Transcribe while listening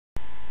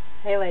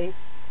Hey ladies.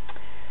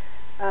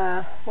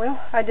 Well,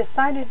 I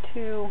decided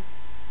to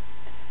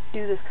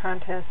do this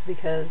contest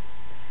because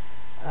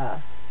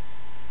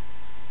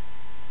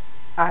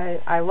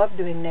I love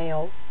doing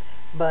nails,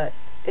 but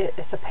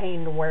it's a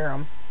pain to wear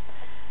them.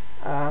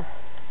 I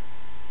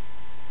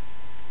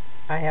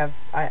have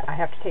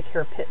to take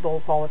care of pit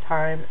bulls all the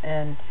time,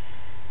 and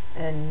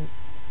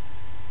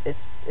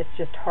it's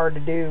just hard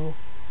to do,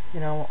 you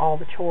know, all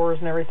the chores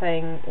and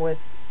everything with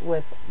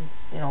you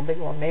know, big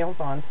long nails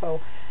on. So,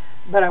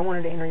 but I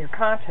wanted to enter your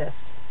contest.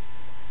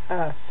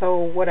 So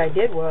what I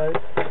did was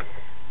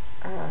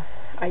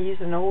I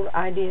used an old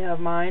idea of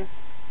mine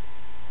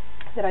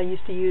that I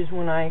used to use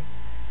when I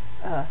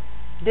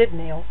did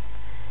nails,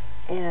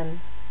 and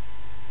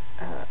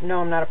no,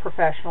 I'm not a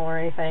professional or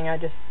anything. I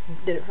just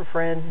did it for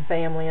friends and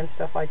family and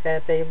stuff like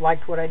that. They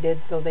liked what I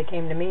did, so they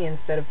came to me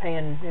instead of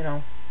paying, you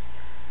know,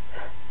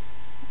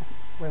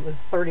 it was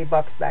 $30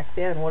 back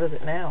then. What is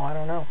it now? I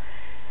don't know.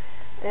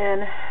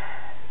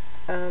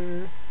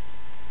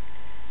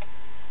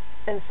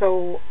 And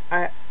so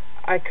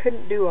I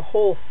couldn't do a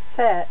whole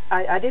set.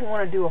 I didn't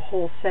want to do a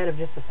whole set of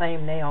just the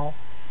same nail,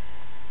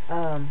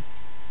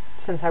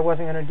 since I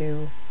wasn't going to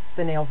do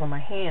the nails on my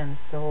hands.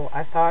 So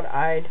I thought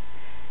I'd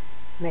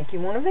make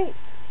you one of these.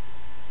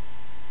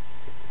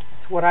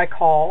 It's what I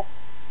call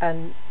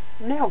a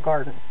nail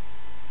garden.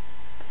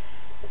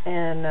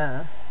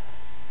 And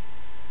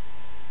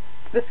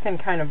this can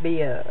kind of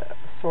be a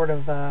sort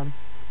of a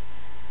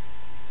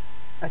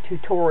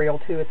tutorial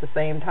too at the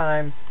same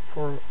time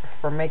for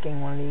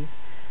making one of these.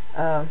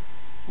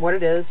 What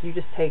it is, you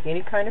just take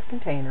any kind of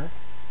container,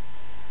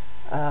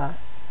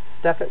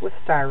 stuff it with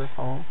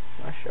styrofoam.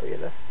 I'll show you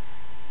this.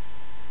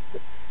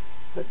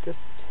 Put just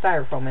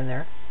styrofoam in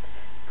there.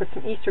 Put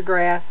some Easter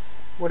grass,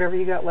 whatever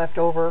you got left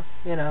over,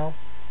 you know,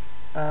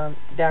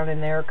 down in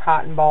there,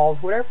 cotton balls,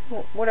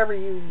 whatever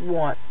you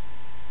want.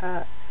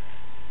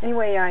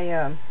 Anyway,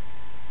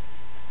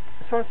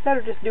 so instead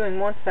of just doing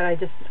one set,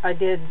 I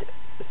did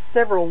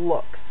several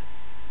looks,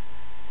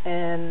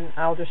 and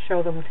I'll just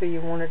show them to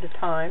you one at a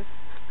time.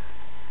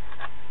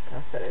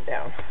 I'll set it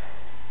down.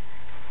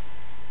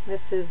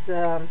 This is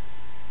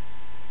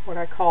what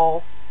I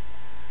call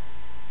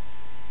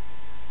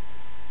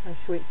my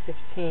Sweet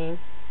 16.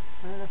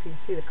 I don't know if you can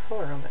see the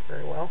color on it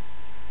very well.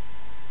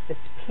 It's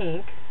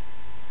pink.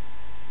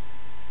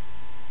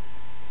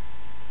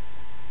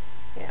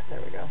 Yeah,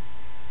 there we go.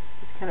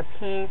 It's kind of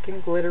pink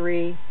and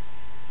glittery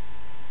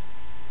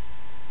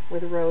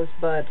with a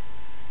rosebud.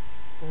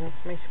 And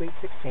that's my Sweet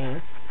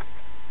 16.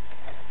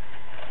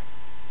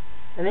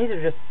 And these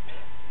are just,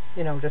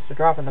 you know, just a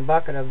drop in the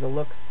bucket of the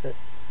looks that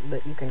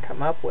you can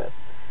come up with.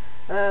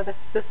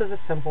 This is a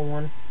simple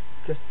one,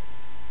 just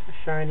a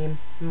shiny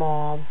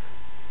mauve.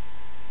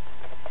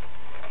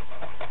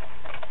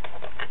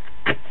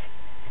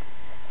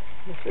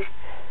 This is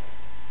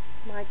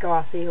my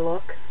gothy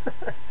look.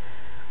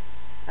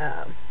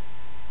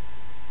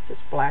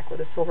 Just black with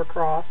a silver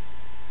cross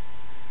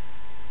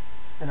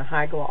and a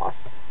high gloss.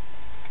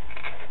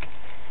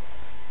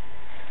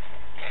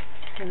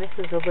 And this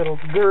is a little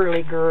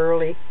girly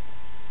girl.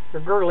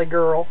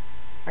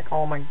 I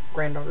call my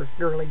granddaughters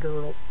girly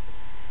girls.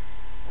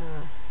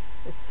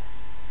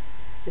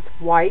 It's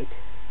white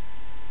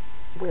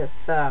with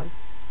a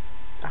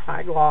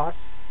high gloss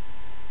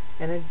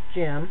and a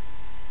gem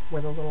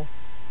with a little,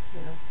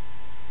 you know,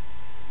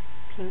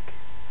 pink,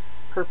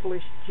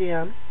 purplish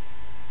gem,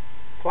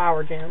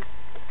 flower gem.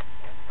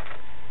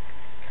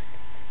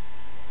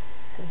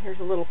 And here's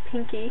a little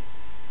pinky,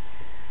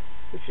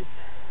 which is,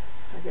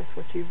 I guess,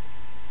 what you'd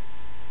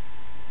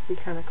be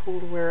kind of cool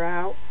to wear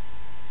out.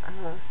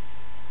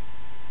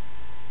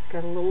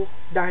 Got a little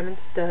diamond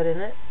stud in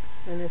it,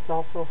 and it's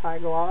also high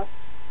gloss.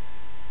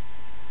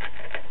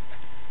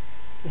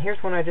 And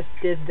here's one I just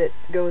did that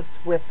goes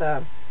with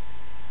a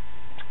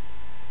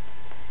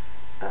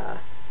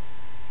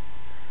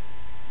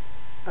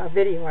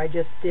video I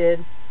just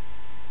did.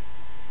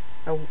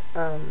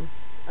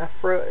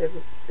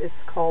 It's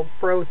called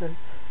Frozen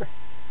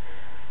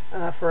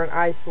for an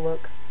icy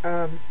look.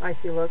 And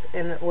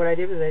what I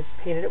did was I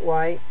just painted it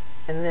white,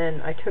 and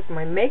then I took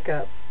my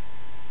makeup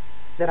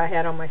that I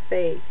had on my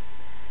face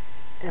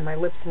and my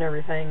lips and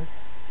everything,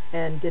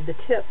 and did the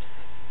tips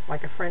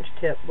like a French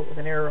tip but with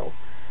an arrow,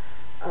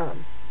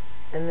 and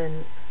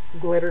then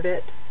glittered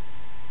it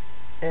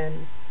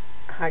and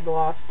high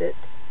glossed it,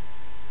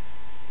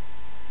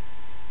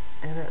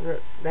 and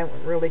that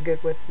went really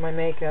good with my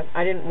makeup.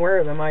 I didn't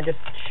wear them, I just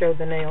showed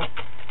the nail.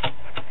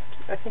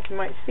 I think you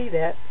might see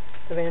that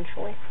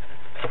eventually.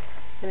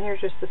 And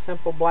here's just a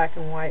simple black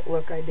and white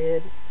look I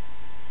did.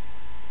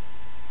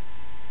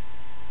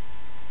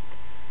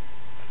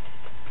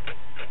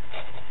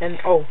 And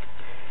oh,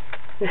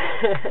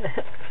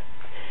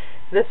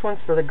 this one's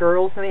for the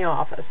girls in the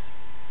office,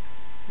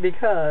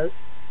 because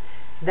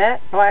that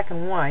black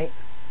and white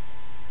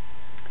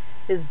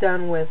is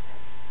done with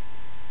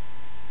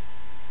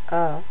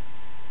the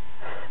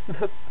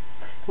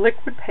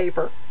liquid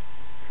paper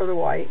for the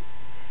white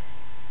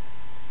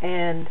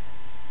and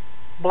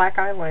black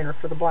eyeliner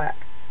for the black.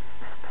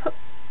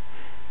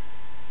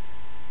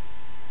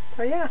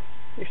 So yeah,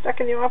 you're stuck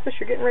in the office,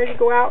 you're getting ready to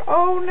go out.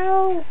 Oh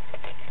no!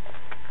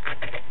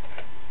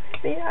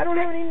 See, I don't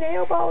have any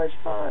nail polish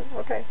on.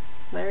 Okay,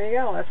 there you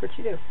go. That's what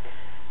you do.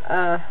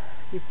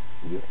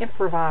 You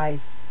improvise.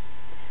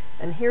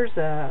 And here's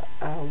a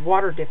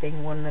water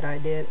dipping one that I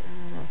did. I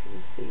don't know if you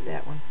can see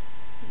that one.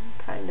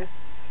 Kind of.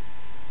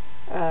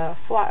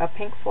 A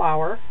pink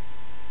flower.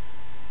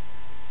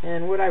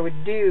 And what I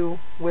would do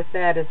with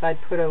that is I'd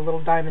put a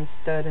little diamond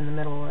stud in the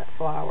middle of that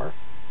flower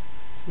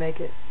to make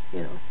it,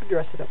 you know,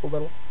 dress it up a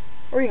little.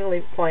 Or you can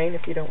leave it plain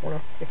if you don't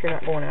want to, if you're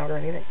not going out or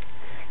anything.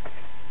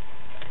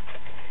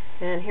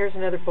 And here's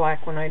another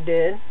black one I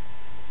did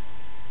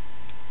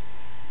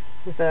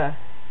with a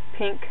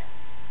pink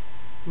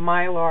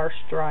mylar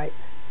stripe.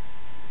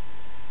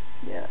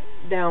 Yeah,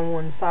 down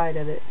one side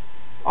of it,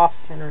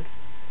 off-centered.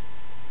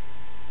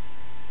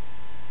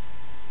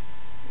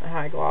 I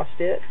high glossed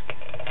it.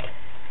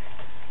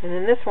 And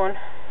then this one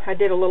I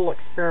did a little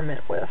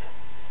experiment with.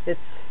 It's,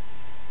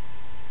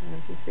 I don't know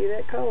if you see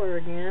that color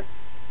again.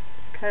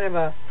 It's kind of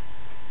a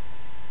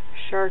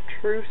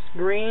chartreuse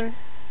green.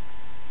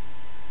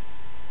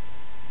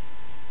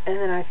 And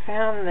then I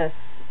found this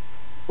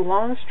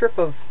long strip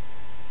of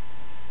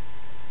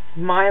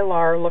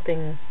mylar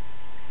looking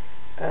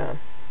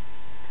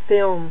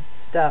film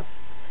stuff,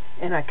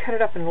 and I cut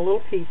it up into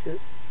little pieces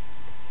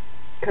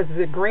because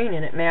the green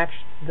in it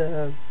matched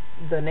the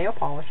nail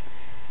polish,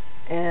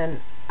 and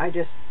I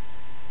just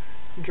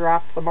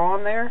dropped them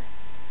on there,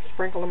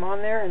 sprinkled them on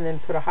there, and then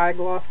put a high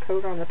gloss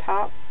coat on the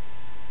top.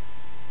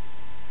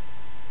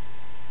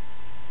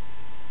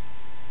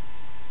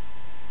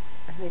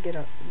 And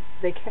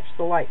they catch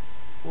the light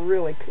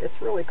really. It's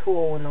really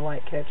cool when the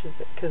light catches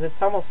it, because it's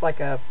almost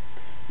like a,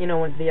 you know,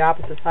 when the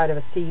opposite side of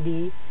a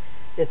CD.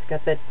 It's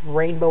got that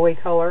rainbowy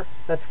color.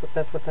 That's what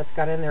that's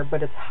got in there,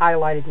 but it's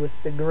highlighted with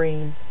the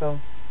green. So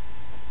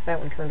that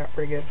one turned out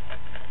pretty good.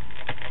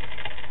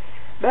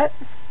 But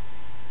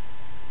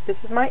this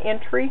is my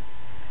entry.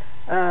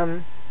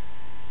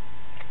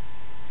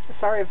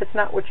 Sorry if it's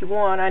not what you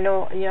want. I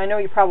know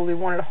you probably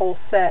wanted a whole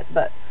set,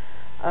 but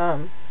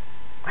I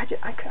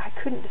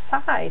couldn't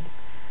decide,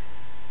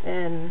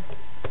 and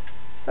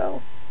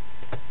so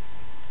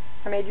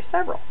I made you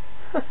several.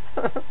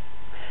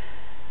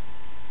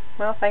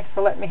 Well, thanks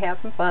for letting me have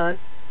some fun,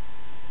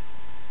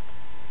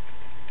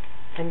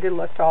 and good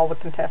luck to all the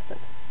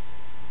contestants.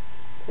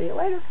 See you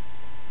later.